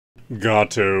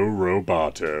Gato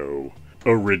Roboto,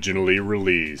 originally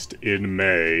released in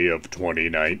May of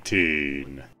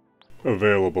 2019.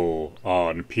 Available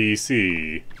on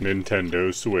PC,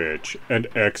 Nintendo Switch, and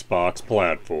Xbox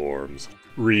platforms,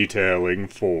 retailing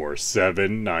for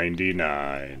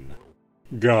 $7.99.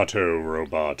 Gato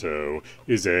Roboto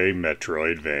is a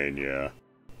Metroidvania,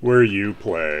 where you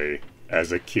play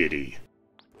as a kitty.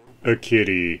 A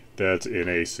kitty that's in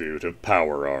a suit of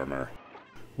power armor.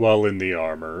 While in the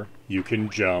armor, you can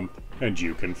jump and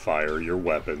you can fire your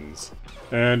weapons.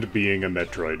 And being a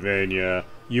Metroidvania,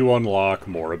 you unlock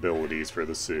more abilities for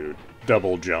the suit.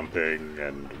 Double jumping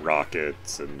and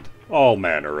rockets and all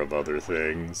manner of other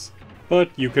things.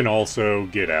 But you can also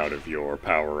get out of your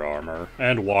power armor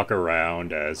and walk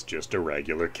around as just a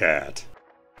regular cat.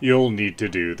 You'll need to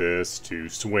do this to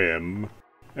swim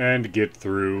and get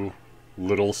through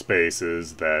little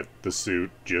spaces that the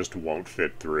suit just won't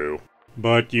fit through.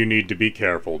 But you need to be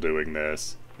careful doing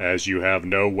this, as you have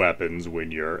no weapons when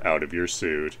you're out of your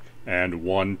suit, and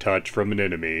one touch from an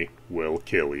enemy will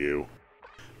kill you.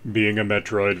 Being a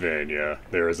Metroidvania,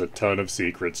 there is a ton of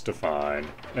secrets to find,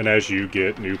 and as you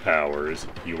get new powers,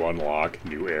 you unlock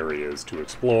new areas to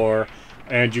explore,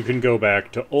 and you can go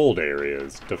back to old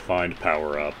areas to find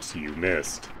power-ups you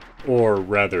missed, or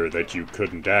rather that you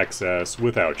couldn't access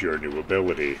without your new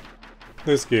ability.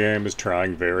 This game is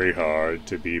trying very hard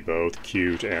to be both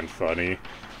cute and funny,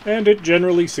 and it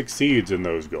generally succeeds in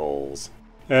those goals,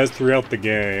 as throughout the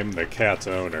game, the cat's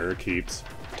owner keeps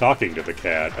talking to the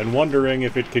cat and wondering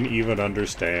if it can even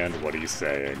understand what he's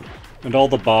saying. And all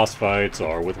the boss fights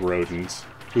are with rodents,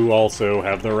 who also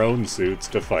have their own suits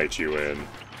to fight you in.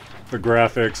 The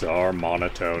graphics are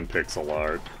monotone pixel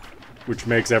art, which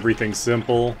makes everything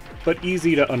simple, but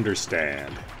easy to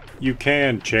understand. You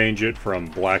can change it from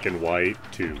black and white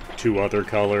to two other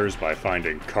colors by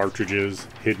finding cartridges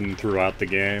hidden throughout the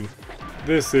game.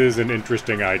 This is an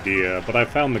interesting idea, but I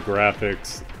found the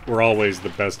graphics were always the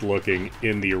best looking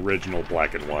in the original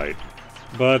black and white.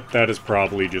 But that is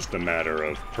probably just a matter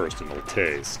of personal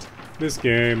taste. This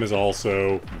game is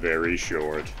also very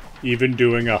short. Even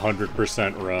doing a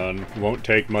 100% run won't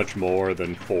take much more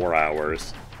than 4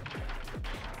 hours.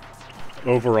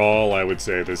 Overall, I would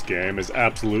say this game is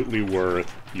absolutely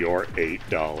worth your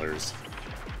 $8.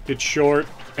 It's short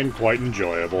and quite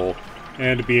enjoyable,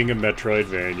 and being a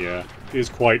Metroidvania is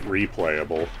quite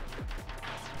replayable.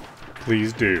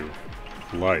 Please do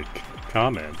like,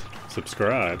 comment,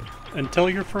 subscribe, and tell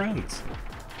your friends.